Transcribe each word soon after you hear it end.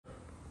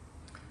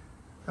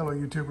Hello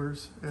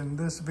YouTubers. In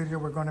this video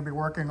we're going to be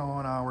working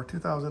on our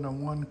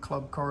 2001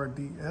 Club Car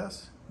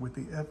DS with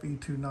the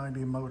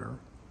FE290 motor.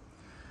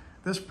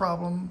 This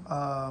problem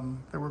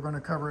that we're going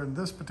to cover in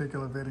this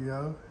particular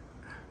video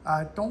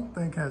I don't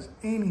think has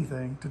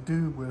anything to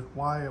do with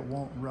why it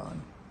won't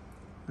run.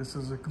 This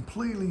is a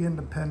completely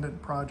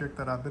independent project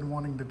that I've been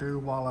wanting to do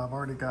while I've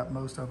already got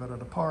most of it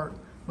apart.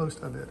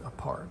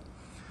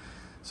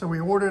 So we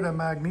ordered a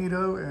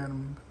magneto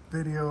in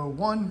video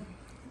 1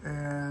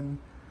 and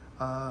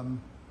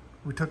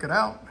we took it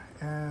out,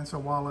 and so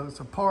while it's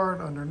apart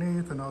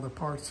underneath and other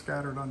parts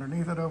scattered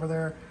underneath it over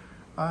there,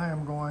 I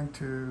am going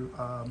to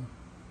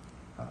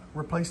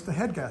replace the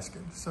head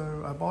gasket.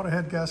 So I bought a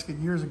head gasket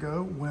years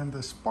ago when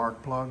the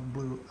spark plug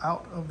blew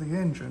out of the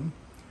engine.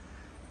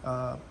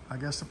 I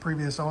guess the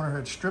previous owner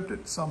had stripped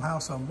it somehow,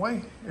 some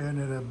way, and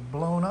it had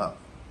blown up.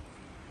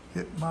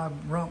 Hit my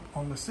rump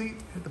on the seat,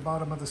 hit the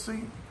bottom of the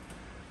seat,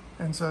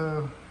 and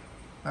so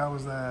that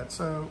was that.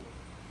 So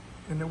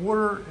in the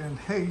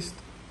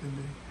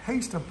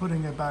haste of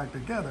putting it back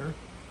together,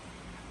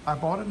 I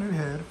bought a new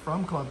head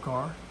from Club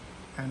Car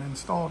and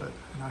installed it,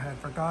 and I had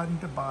forgotten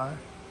to buy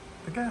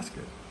the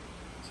gasket.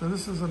 So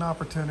this is an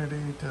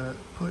opportunity to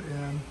put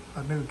in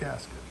a new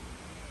gasket.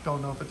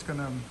 Don't know if it's going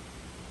to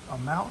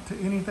amount to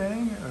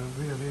anything or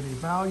be of any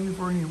value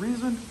for any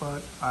reason,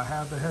 but I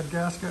have the head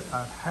gasket,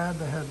 I've had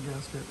the head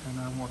gasket, and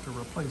I want to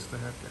replace the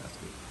head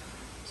gasket.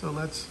 So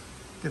let's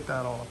get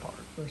that all apart.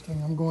 First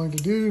thing I'm going to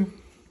do,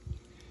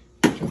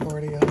 which I've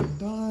already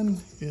done,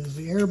 is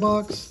the air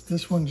box.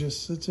 This one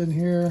just sits in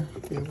here.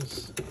 It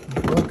was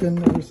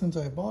broken ever since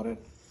I bought it.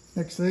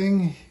 Next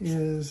thing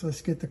is,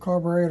 let's get the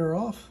carburetor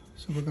off.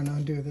 So we're going to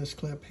undo this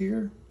clip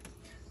here,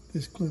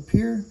 this clip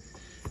here,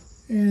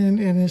 and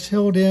it's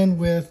held in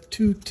with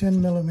two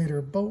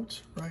 10mm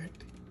bolts right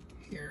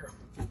here.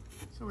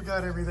 So we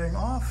got everything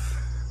off.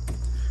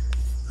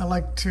 I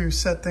like to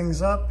set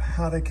things up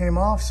how they came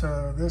off.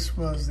 So this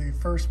was the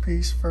first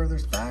piece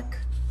furthest back.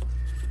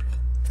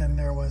 Then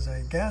there was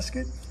a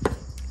gasket,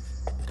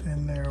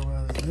 then there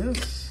was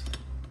this,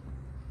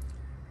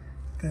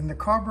 then the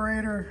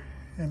carburetor,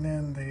 and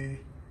then the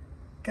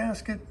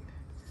gasket,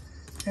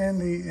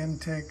 and the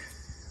intake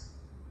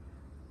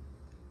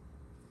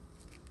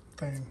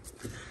thing.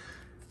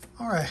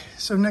 All right,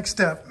 so next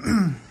step.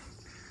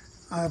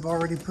 I've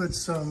already put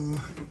some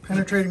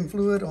penetrating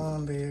fluid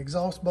on the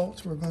exhaust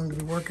bolts. We're going to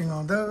be working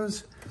on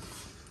those.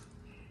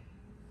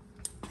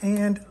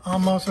 And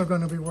I'm also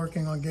going to be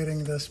working on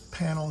getting this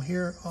panel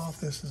here off.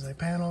 This is a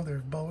panel,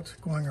 there's bolts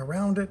going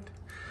around it.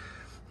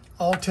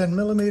 All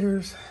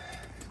 10mm.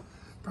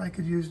 Probably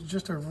could use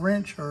just a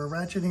wrench or a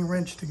ratcheting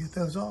wrench to get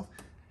those off.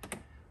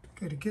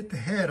 Okay, to get the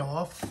head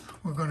off,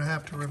 we're going to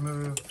have to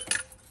remove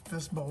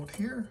this bolt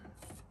here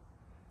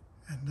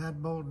and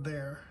that bolt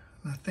there.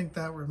 And I think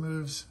that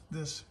removes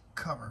this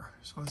cover.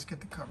 So let's get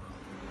the cover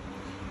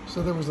off.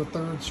 So there was a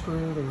third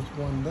screw, there was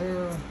one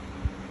there,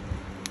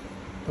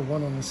 the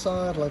one on the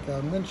side like I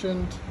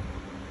mentioned,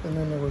 and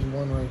then there was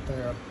one right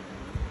there,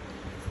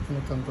 and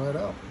it comes right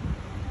out.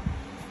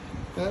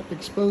 That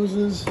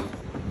exposes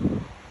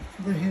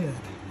the head.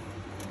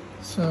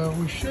 So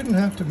we shouldn't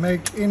have to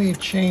make any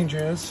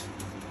changes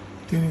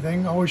to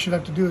anything. All we should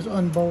have to do is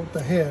unbolt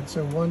the head.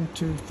 So 1,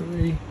 2,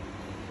 3,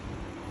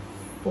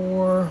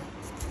 4,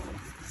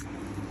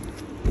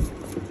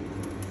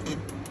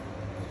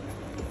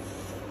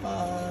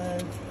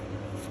 5,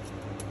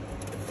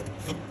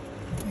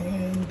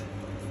 and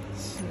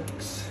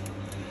 6.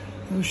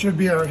 Those should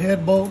be our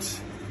head bolts.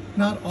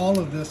 Not all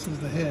of this is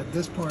the head.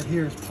 This part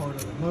here is part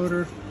of the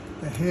motor.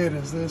 The head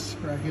is this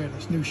right here,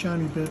 this new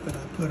shiny bit that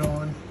I put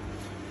on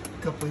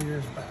a couple of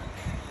years back.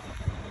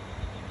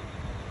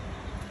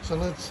 So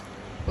let's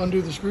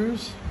undo the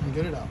screws and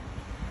get it out.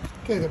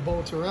 Okay, the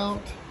bolts are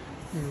out.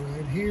 You're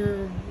right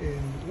here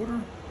in order.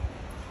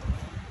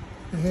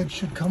 The head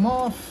should come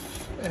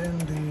off and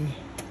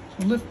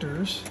the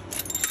lifters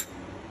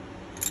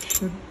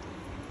should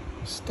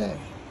stay.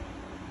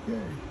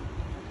 Okay.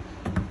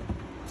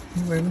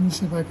 Anyway, let me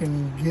see if I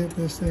can get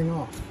this thing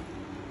off.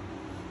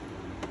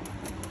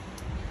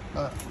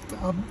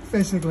 I'm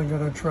basically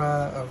going to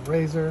try a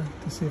razor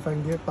to see if I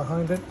can get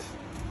behind it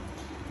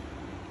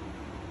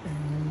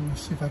and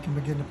see if I can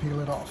begin to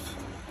peel it off.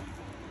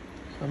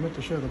 So I meant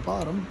to show the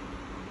bottom.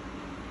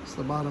 It's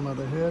the bottom of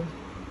the head.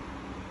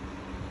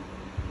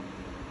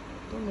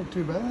 Don't look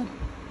too bad.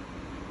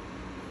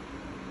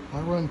 I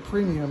run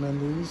premium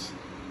in these,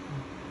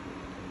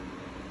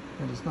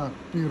 and it's not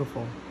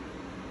beautiful.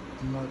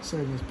 I'm not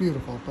saying it's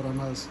beautiful, but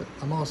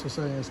I'm also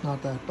saying it's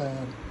not that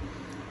bad.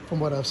 From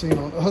what I've seen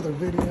on other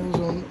videos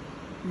on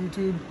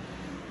YouTube,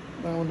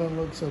 that one doesn't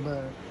look so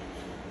bad.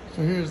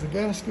 So here's the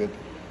gasket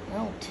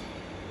out.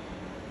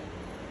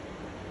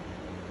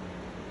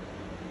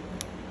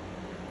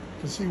 You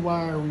can see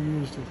why we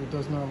used it. It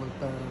does not look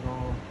bad at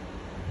all.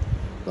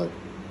 But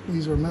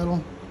these are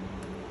metal.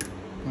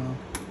 Well,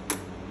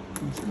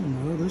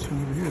 no, this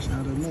one over here is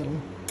out of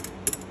metal.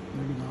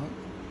 Maybe not.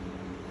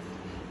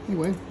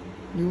 Anyway,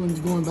 new one's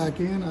going back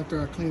in after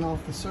I clean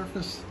off the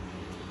surface.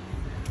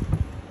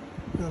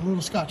 Got a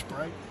little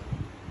Scotch-Brite.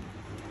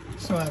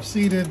 So I've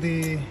seated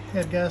the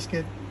head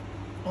gasket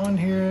on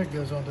here. It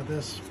goes onto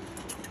this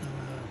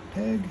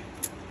peg,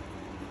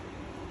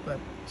 but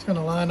it's going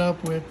to line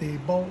up with the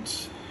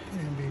bolts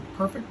and be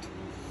perfect.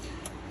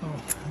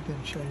 Oh, I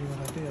didn't show you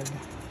what I did.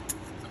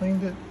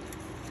 Cleaned it,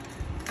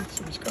 put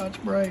some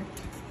Scotch-Brite.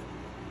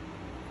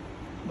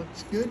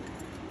 Looks good.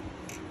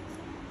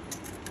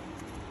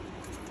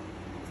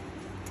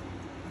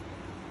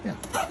 Yeah,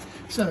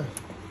 so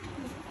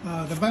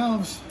the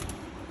valves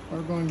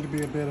are going to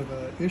be a bit of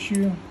an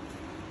issue.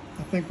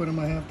 I think what I'm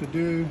going to have to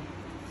do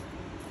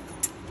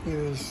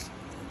is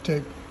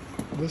take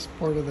this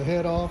part of the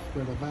head off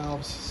where the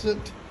valves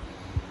sit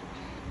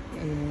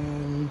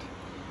and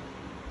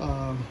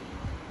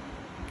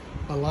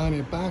align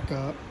it back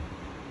up.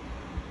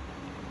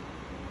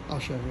 I'll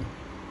show you.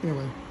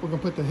 Anyway, we're going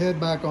to put the head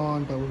back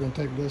on, but we're going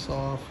to take this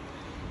off,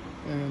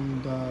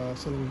 and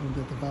so that we can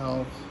get the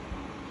valve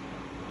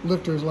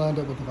lifters lined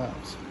up with the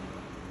valves.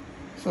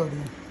 So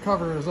the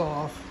cover is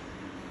off.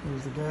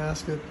 There's the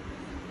gasket.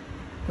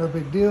 No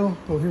big deal.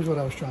 Well, here's what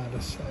I was trying to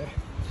say.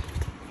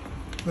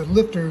 The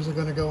lifters are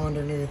going to go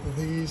underneath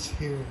these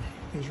here,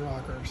 these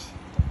rockers.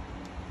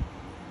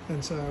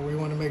 And so we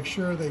want to make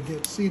sure they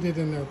get seated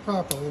in there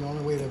properly. The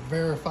only way to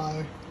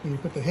verify when you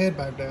put the head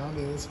back down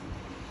is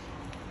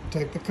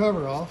take the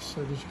cover off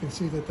so that you can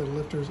see that the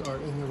lifters are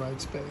in the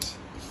right space.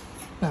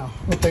 Now,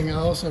 one thing I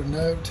also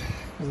note,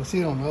 as I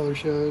see it on other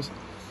shows,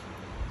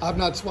 I've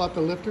not swapped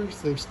the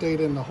lifters. They've stayed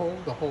in the hole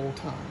the whole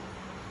time.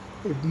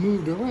 They've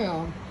moved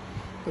around,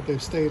 but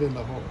they've stayed in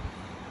the hole.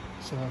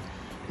 So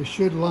it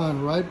should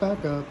line right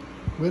back up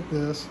with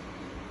this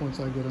once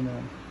I get them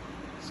in.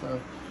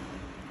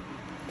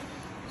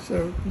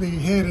 So the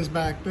head is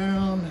back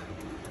down.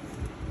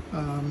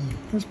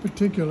 This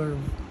particular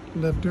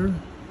lifter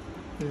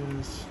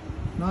is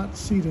not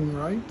seating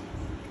right,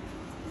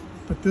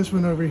 but this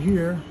one over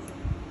here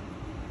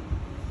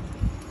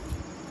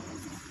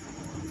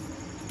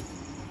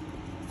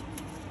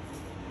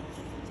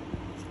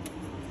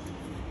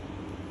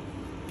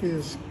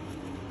is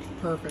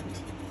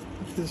perfect,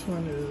 but this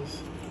one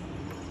is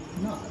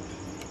not.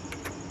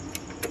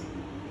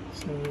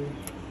 So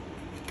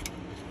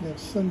we have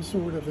some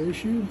sort of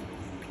issue.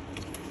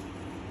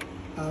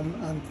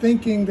 I'm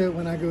thinking that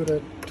when I go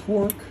to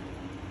torque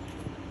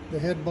the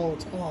head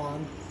bolts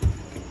on,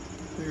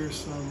 there's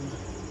some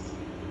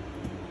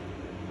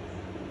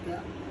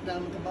gap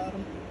down at the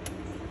bottom.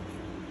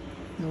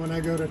 And when I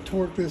go to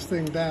torque this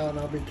thing down,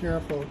 I'll be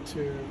careful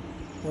to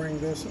bring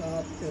this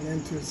up and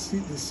into the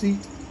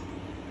seat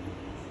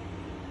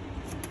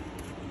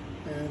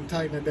and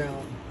tighten it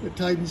down. It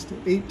tightens to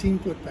 18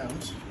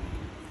 foot-pounds.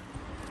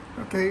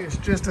 Okay, it's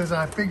just as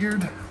I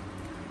figured.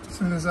 As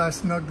soon as I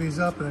snug these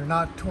up, and they're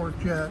not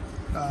torqued yet,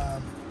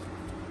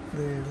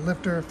 the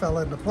lifter fell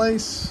into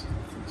place.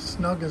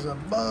 Snug as a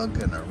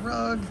bug in a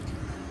rug.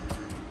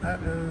 That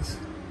is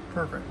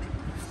perfect.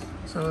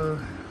 So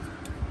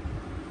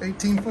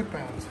 18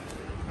 foot-pounds.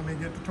 Let me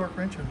get the torque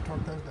wrench and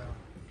torque those down.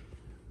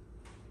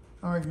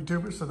 All right,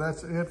 YouTubers, so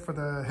that's it for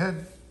the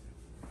head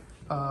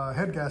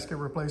gasket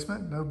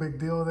replacement. No big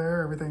deal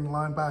there. Everything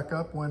lined back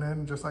up, went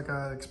in just like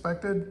I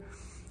expected.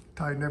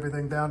 Tightened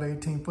everything down to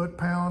 18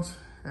 foot-pounds.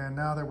 And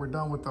now that we're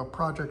done with the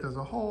project as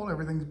a whole,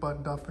 everything's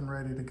buttoned up and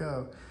ready to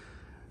go.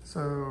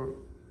 So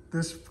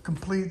this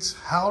completes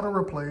how to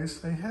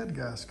replace a head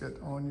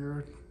gasket on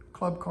your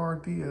Club Car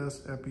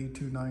DS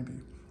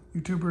FE290.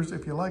 YouTubers,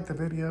 if you like the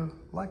video,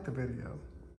 like the video.